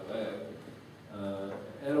primarily in my lab.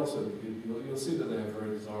 And also, you'll see that they have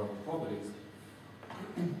very desirable properties.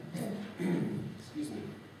 Excuse me.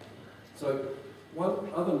 So one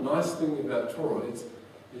other nice thing about toroids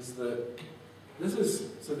is that this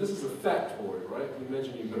is a fat toroid, right?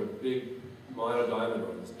 Imagine you've got a big minor diameter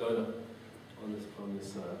on this donut on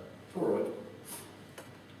this toroid.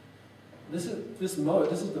 This is the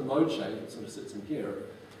mode shape that sort of sits in here.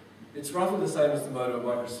 It's roughly the same as the mode of a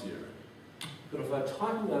microsphere. But if I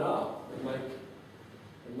tighten that up and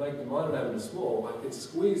make the minor diameter small, I can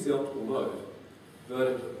squeeze the optical mode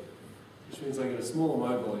vertically, which means I get a smaller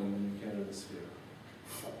mode volume than you can in a sphere.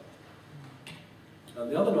 And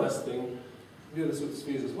the other nice thing, we do this with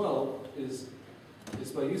spheres as well, is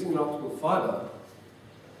by using an optical fiber,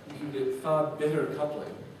 you can get far better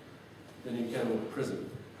coupling than you can with a prism.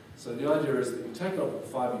 So the idea is that you take an optical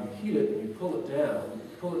fiber, you heat it, and you pull it down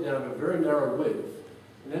to a very narrow width,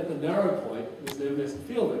 and at the narrow point, there's a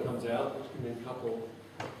field that comes out, which can then couple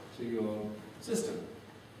to your system.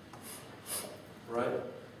 Right?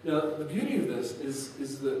 Now, the beauty of this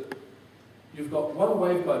is that you've got one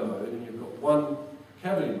waveguide mode and you've got one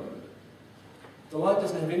cavity mode. The light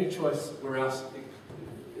doesn't have any choice where else.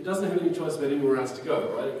 It doesn't have any choice about anywhere else to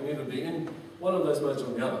go, right? It can either be in one of those modes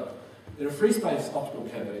or the other. In a free space optical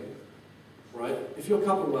cavity, right? If you're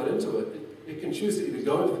coupled right into it, it can choose to either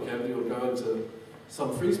go into the cavity or go into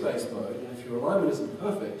some free space mode. And if your alignment isn't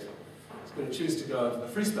perfect, it's going to choose to go into the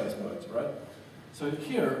free space modes, right? So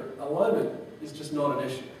here, alignment is just not an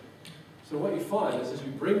issue. So what you find is as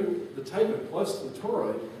you bring the taper close to the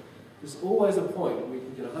toroid, there's always a point where you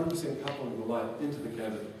can get 100% coupling of the light into the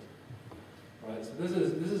cavity. Right? So this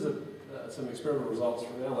is some experimental results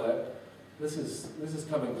from our lab. This is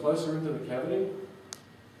coming closer into the cavity.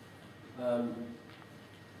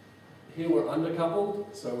 Here we're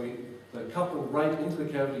undercoupled, so the coupling rate into the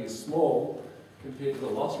cavity is small compared to the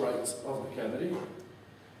loss rates of the cavity.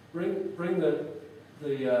 Bring the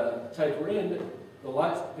taper in, the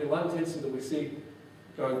light intensity that we see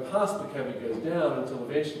going past the cavity goes down until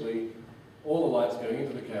eventually all the light's going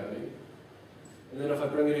into the cavity. And then if I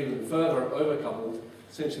bring it even further overcoupled,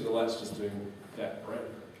 essentially the light's just doing that, right?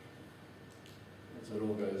 And so it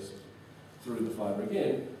all goes through the fiber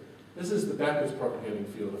again. This is the backwards propagating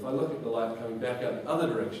field. If I look at the light coming back out the other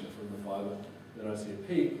direction from the fiber, then I see a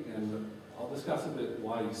peak, and I'll discuss a bit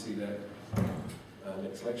why you see that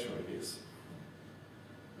next lecture, I guess.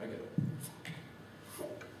 Okay.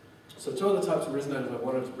 So 2 other types of resonators I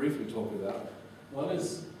wanted to briefly talk about. One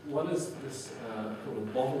is this called a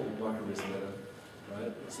bottle microresonator,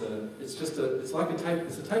 right? It's like a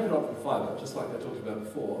tapered optical fiber, just like I talked about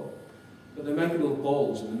before, but they make a little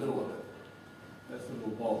bulge in the middle of it. That's the little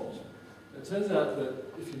bulge. It turns out that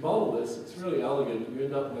if you model this, it's really elegant. You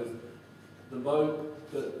end up with the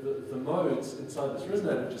modes inside this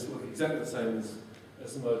resonator just look exactly the same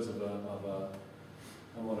as the modes of a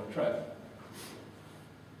harmonic track.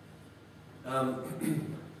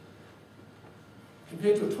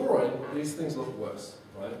 Compared to a toroid, these things look worse,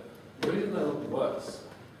 right? The reason they look worse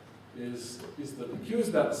is that the Q is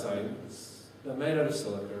about the same. They're made out of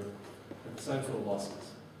silica, and the same sort of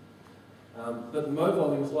losses. But the mode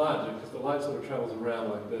volume is larger because the light sort of travels around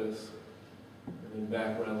like this, and then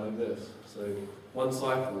back around like this. So one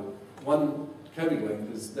cycle, one cavity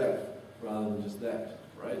length is that, rather than just that,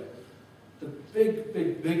 right? The big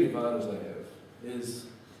advantage they have is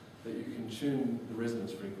that you can tune the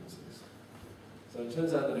resonance frequencies. So it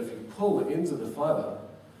turns out that if you pull the ends of the fiber,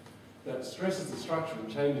 that stresses the structure and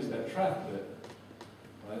changes that track a bit,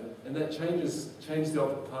 right? And that changes the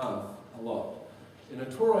optical path a lot. In a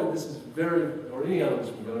toroid, this is or any other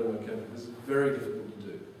going cavity, this is very difficult to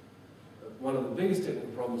do. One of the biggest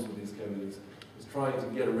technical problems with these cavities is trying to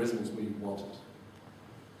get a resonance where you want it,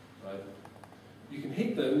 right? You can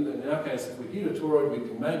heat them, and in our case, if we heat a toroid, we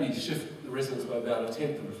can maybe shift the resonance by about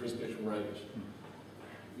 1/10 of the free spectral range.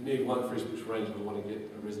 You need one free spectral range if you want to get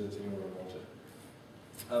a resonance anywhere you want it.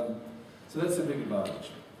 So that's a big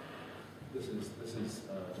advantage. this is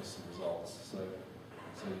just some results. So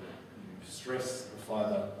you stress the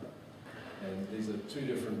fibre, and these are two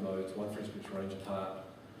different modes, one for each range apart,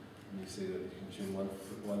 and you see that you can tune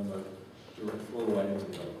one mode direct all the way into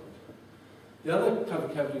the other mode. The other type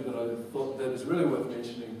of cavity that I thought that is really worth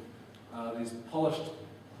mentioning are these polished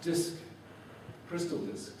crystal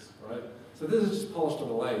discs, right? So this is just polished on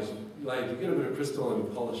a lathe. You get a bit of crystal and you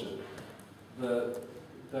polish it.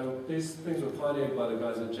 These things were pioneered by the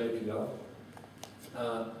guys at JPL.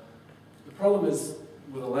 The problem is,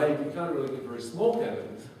 with a lathe, you can't really get very small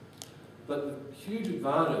cavities, but the huge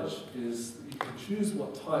advantage is you can choose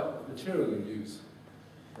what type of material you use,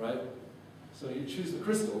 right? So you choose the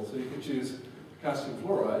crystal, so you can choose calcium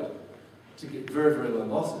fluoride to get very, very low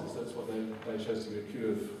losses. That's what they chose to get a Q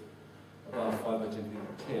of above 5 by 10 to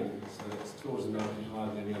the 10, so that's 2 orders of magnitude higher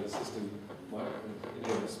than any other system,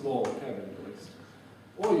 any other small cavity at least.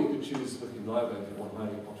 Or you could choose lithium niobate if you want high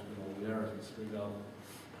optical nonlinearities, for example.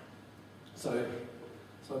 So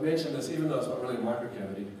I mentioned this, even though it's not really a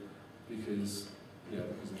microcavity, because the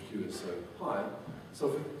Q is so high.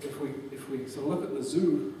 So if we sort of look at the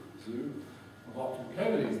zoo of optical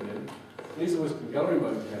cavities, then these are Western gallery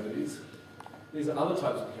mode cavities. These are other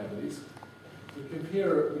types of cavities. We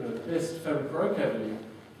compare the best fabric row cavity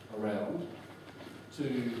around to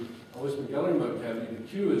a Western gallery mode cavity. The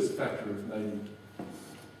Q is a factor of maybe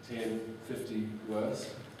 10, 50 worse.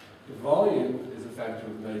 The volume is a factor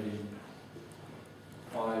of maybe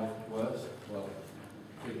 5 worse. Well,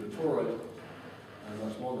 keep it toroid,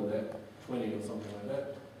 much more than that, 20 or something like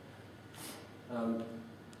that.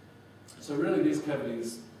 So really these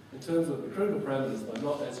cavities, in terms of the critical parameters, they're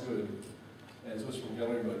not as good as Western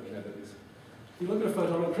gallery mode cavities. If you look at a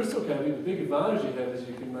photonic crystal cavity, the big advantage you have is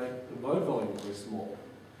you can make the mode volume very small.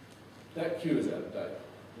 That Q is out of date.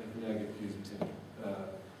 You can now get Qs of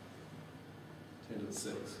 10 to the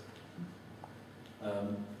 6.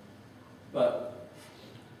 But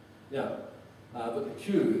the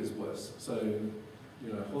Q is worse. So,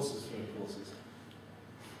 horses for horses.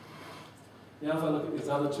 Now if I look at these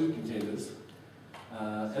other two contenders,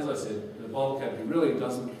 as I said, the bottle cavity really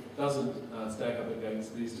doesn't stack up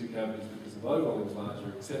against these two cavities because the mode volume is larger,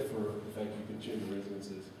 except for the fact you can tune the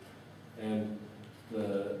resonances. And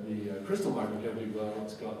the crystal microcavity, well,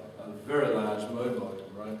 it's got a very large mode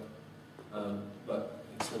volume, right? But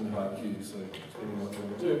extremely high Q, so depending on what you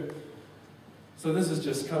want to do. So this is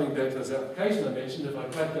just coming back to this application I mentioned. If I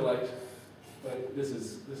calculate, this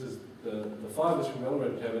is the 5 Western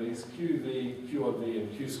gallery cavities, QV, Q on V,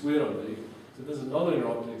 and Q squared on V. So this is nonlinear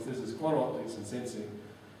optics, this is quantum optics and sensing,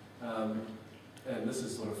 and this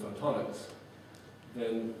is sort of photonics.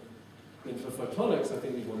 Then for photonics, I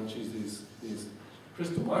think you want to choose these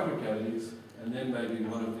crystal microcavities, and then maybe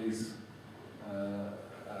one of these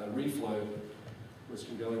reflow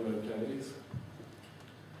Western gallery mode cavities.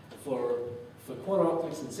 For quantum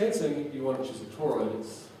optics and sensing, you want to choose a toroid.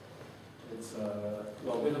 It's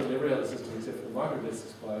better than every other system except for the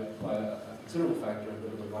microdiscs by a considerable factor,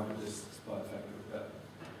 but the microdiscs by a factor of about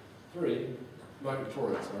 3.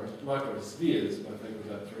 Microtoroids, sorry. Microspheres by a factor of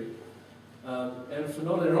about 3. And for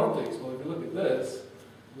nonlinear optics, well, if you look at this,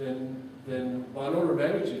 then by an order of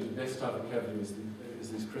magnitude, the best type of cavity is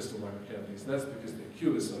these crystal microcavities. And that's because the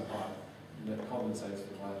Q is so high, and that compensates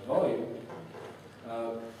for higher volume.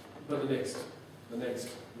 But the next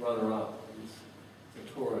runner-up is the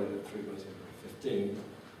toroid at 3 by 10 to 15,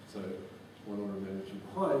 so 1 order of magnitude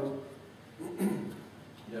behind.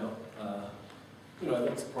 Now,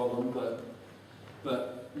 that's a problem,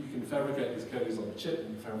 but you can fabricate these cavities on the chip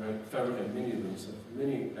and fabricate many of them, so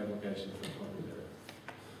many applications for quantum area.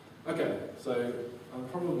 Okay, so I'm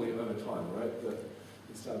probably over time, right? But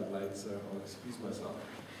it started late, so I'll excuse myself.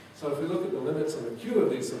 So if we look at the limits on the Q of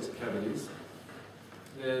these sorts of cavities,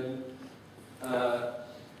 then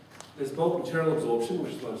there's bulk material absorption,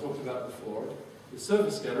 which is what I talked about before. There's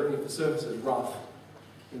surface scattering. If the surface is rough,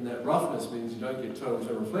 then that roughness means you don't get total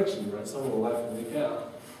thermal reflection, right? Some will laugh and leak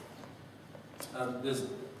out.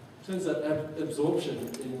 Turns out absorption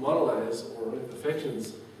in monolayers or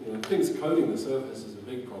imperfections, things coating the surface is a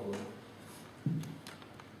big problem.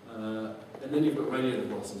 And then you've got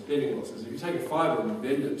radiative losses, bending losses. If you take a fibre and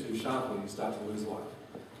bend it too sharply, you start to lose light.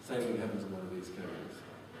 Same thing happens in one of these cavities.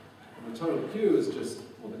 And the total Q is just,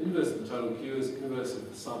 well, the inverse of the total Q is inverse of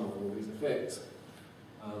the sum of all these effects.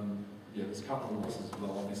 There's coupling losses as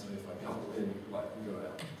well, obviously, if I couple in, light can go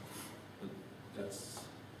out. But that's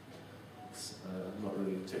not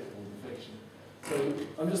really a technical defection. So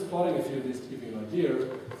I'm just plotting a few of these to give you an idea.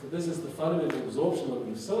 So this is the fundamental absorption limit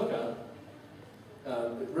of silica.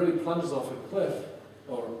 It really plunges off a cliff,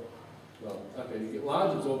 you get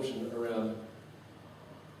large absorption around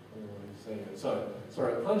say here. So,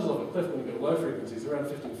 sorry, it plunges off a cliff when you get low frequencies. Around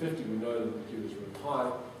 1550, we know that the Q is really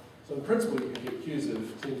high. So in principle, you could get Qs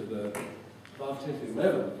of 10 to the above 10 to the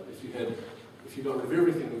 11 if you got rid of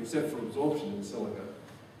everything except for absorption in silica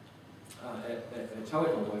at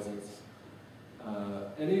telecom wavelengths.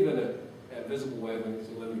 And even at visible wavelengths,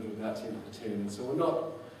 you're limited to about 10 to the 10. And so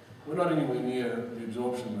we're not anywhere near the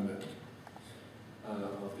absorption limit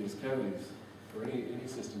of these cavities for any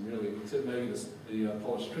system really, except maybe the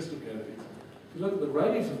polished crystal cavities. If you look at the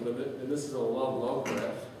radiative limit, and this is a log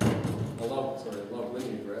graph, a log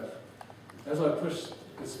linear graph. As I push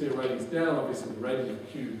the sphere ratings down, obviously the radiative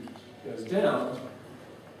Q goes down.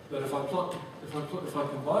 But if I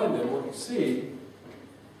combine them, what you see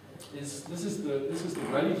is this is the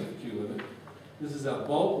radiative Q limit. This is our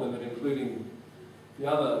bulk limit, including the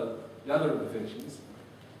other imperfections.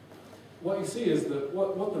 What you see is that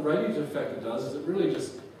what the radiative factor does is it really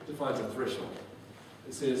just defines a threshold.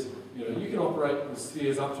 It says, you can operate the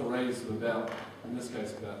spheres up to a radius of about, in this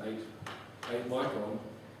case, about 8 micron.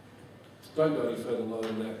 Don't go any further lower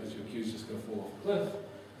than that because your Q is just going to fall off a cliff.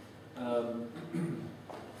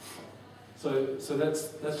 So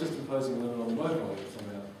that's just imposing a limit on the mode volume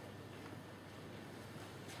somehow.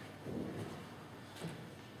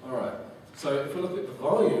 All right. So if we look at the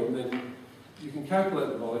volume, then you can calculate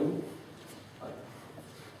the volume.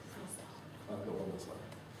 I've got one this way.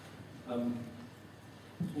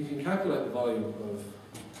 You can calculate the volume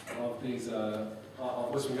of these of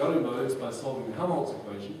Western-Galilei modes by solving the Helmholtz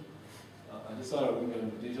equation. I decided I wouldn't go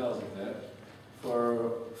into the details of that. For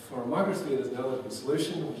a microsphere, there's an analytical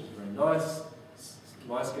solution, which is very nice. It's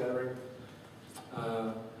mice scattering.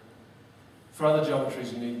 For other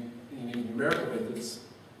geometries, you need numerical methods.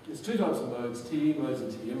 There's two types of modes: TE modes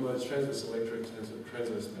and TM modes, transverse electric,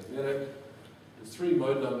 transverse magnetic. There's 3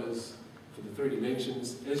 mode numbers for the 3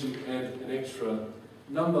 dimensions. As you add an extra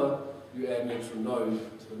number, you add an extra node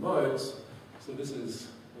to the modes. So this is,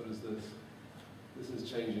 what is this? This is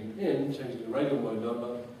changing the radial mode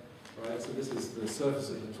number. Right? So this is the surface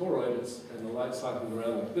of the toroid, and the light cycling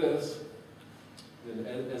around like this. Then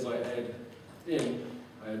as I add n,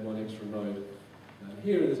 I add 1 extra node.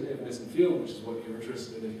 Here is evanescent field, which is what you're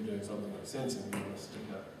interested in if you're doing something like sensing. You want to stick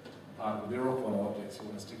a particle there, or quantum objects, you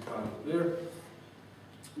want to stick a particle there.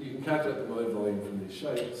 You can calculate the mode volume from these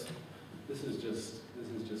shapes. This is just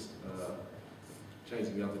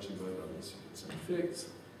changing the other 2 mode numbers. You get some effects.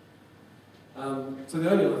 So the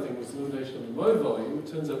only other thing was the limitation of the mode volume. It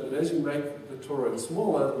turns out that as you make the toroid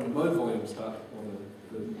smaller, the mode volume starts, or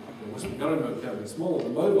the Western-Galilei mode cavity smaller, the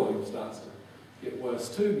mode volume starts to get worse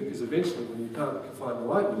too, because eventually when you can't confine the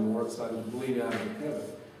light anymore, it's starting to bleed out of the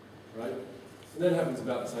cavity, right? And that happens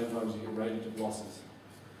about the same time as you get radiative losses.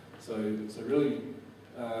 So really,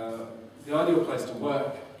 the ideal place to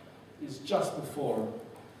work is just before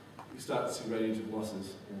you start to see radiative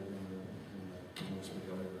losses in the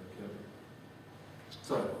Western-Galilei cavity.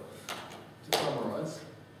 So, to summarise,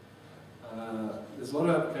 there's a lot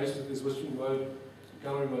of applications of these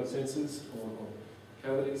Western-Galilei mode sensors or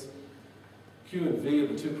cavities. Q and V are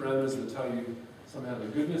the 2 parameters that tell you somehow the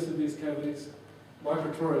goodness of these cavities.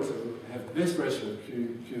 Microtoroids have the best ratio of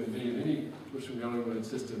Q and V of any Western-Galilei mode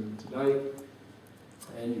system today,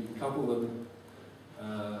 and you can couple them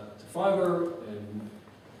to fibre and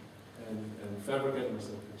fabricate them as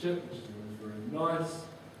a chip, which is very nice.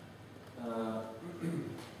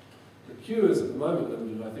 The Q is at the moment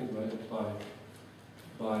limited, I think,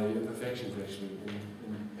 by imperfections actually,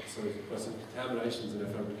 so by some contaminations in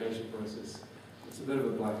our fabrication process. It's a bit of a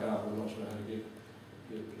black art. We're not sure how to get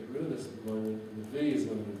rid of this at the moment. And the V is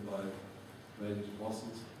limited by radiative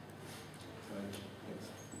losses. So, thanks.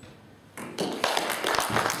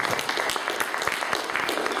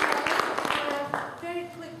 Very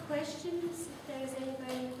quick questions. If there is any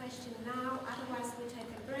burning question now, otherwise we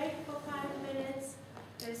take a break for 5 minutes.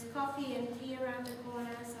 There's coffee and tea around the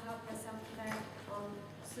corner, so help yourself to that.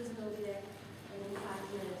 Susan will be there in 5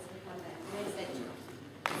 minutes and come back. Next lecture.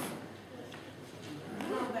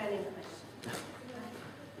 No burning question.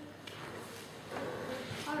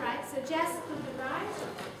 All right, so just to the right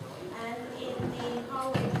and in the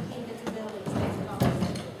hallway between the 2 buildings. Let's go.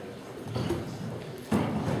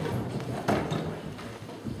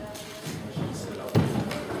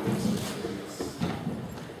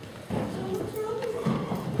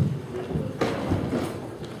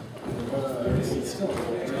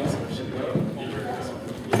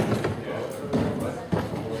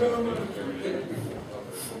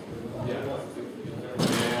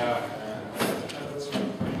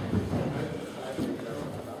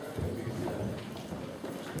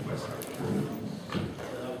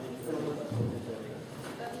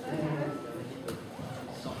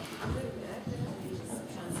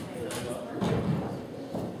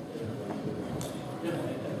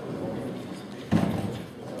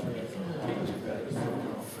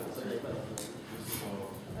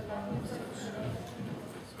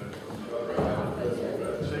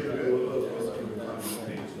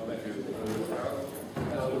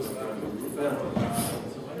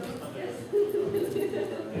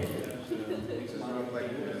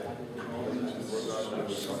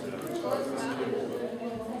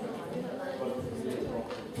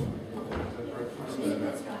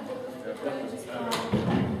 just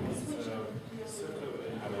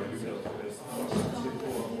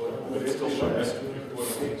But it's still showing this.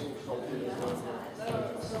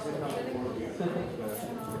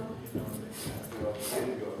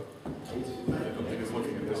 I don't think it's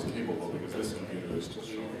looking at this cable though, because this computer is still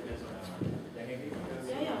showing.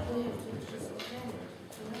 yeah, we have to.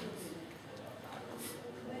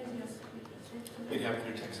 They have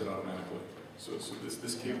it detects it automatically. So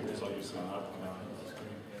this cable is like you saw up now.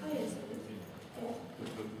 Oh, yes.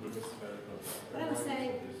 What I'm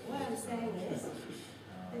saying is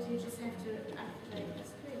that you just have to activate the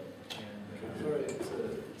screen. Sorry,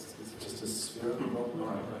 it's just a spherical problem. All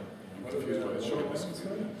right. I'm confused why it's showing this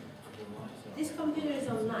computer. This computer is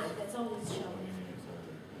online, that's all it's showing.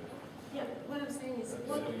 Yeah, what I'm saying is,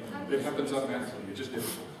 It happens automatically. It just did.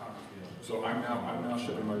 So I'm now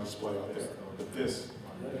showing my display out there. But this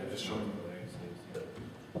is showing.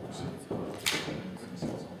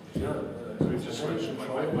 So it just switched.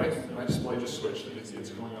 My display just switched. It's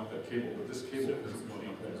going off that cable, but this cable isn't going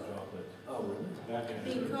off that. Oh, really?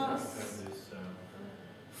 because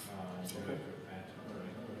Okay.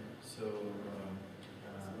 So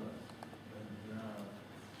now,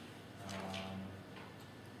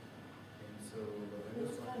 and so I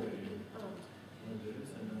was wondering, there is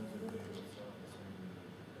another way of self-assembly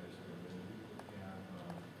application where we have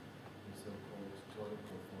the so-called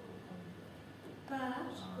torical focal point.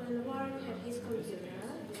 but when Warwick had his computer,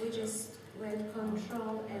 we just went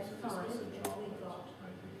Control F5 and we got.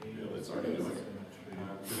 Yeah, it's already doing it.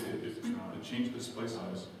 It changed the display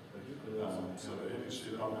size. So it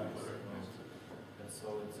automatically recognizes it. That's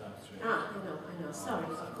solid substrate. I know. Sorry,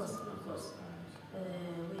 of course.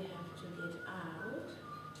 We have to get out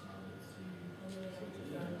and we have to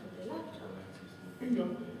go to the laptop. Bingo.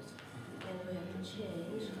 And we have to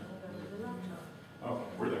change and go to the laptop. Oh,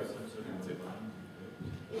 we're there.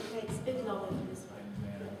 It takes a bit longer for this one.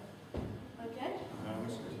 Okay?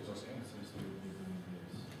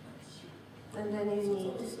 And then you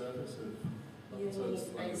need basically.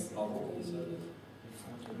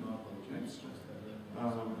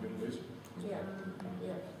 Yeah.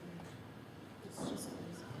 It's just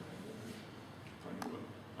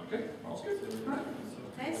Okay, all's good.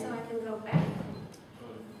 okay, so I can go back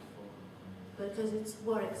because it's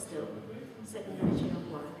Warwick still. Second region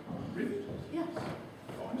of Warwick. Really? Yeah.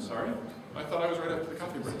 Oh, I'm sorry. I thought I was right after the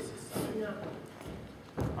coffee break. No.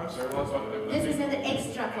 I'm sorry. Well, This is an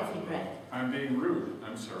extra coffee break. I'm being rude.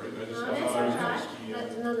 I'm sorry. I just No, thought that's I was. alright.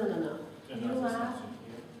 No. You are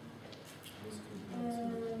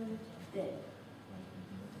there.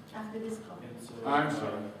 After this call. I'm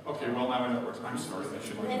sorry. Okay, well now I know it works. I'm sorry. I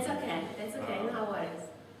should. That's okay. No worries.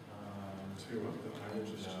 Tell you what, then I will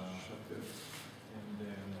just shut this. And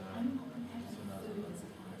then, it's another one.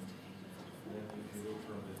 Then if you look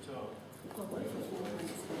from the top,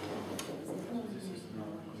 this is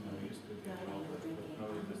not, used to be complex, but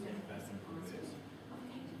probably the same pattern for this.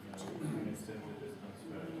 Instead it is not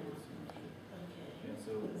spherical symmetry. And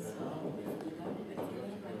so, the optical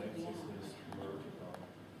axis is vertical.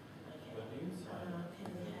 But inside, Can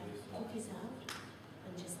we have cookies out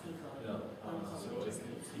and just take off? Yeah. so it's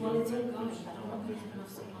Well, it's easier all to going, but I'm not going to have enough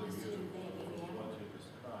supplies to do there every hour. what you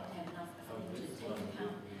described. Have enough How of this to take one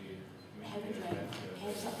account. would be Have a maybe drink, better.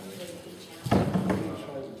 have something to each hour.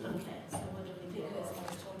 Try to do. Okay, so what do we do? Because I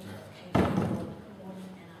was told to have cake in the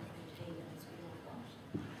morning and afternoon tea, that's what I've got.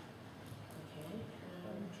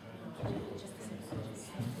 Okay, just a second.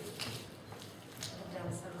 I've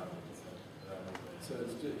done something. So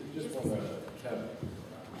it's you just want a cabin.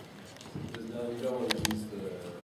 You don't want to use the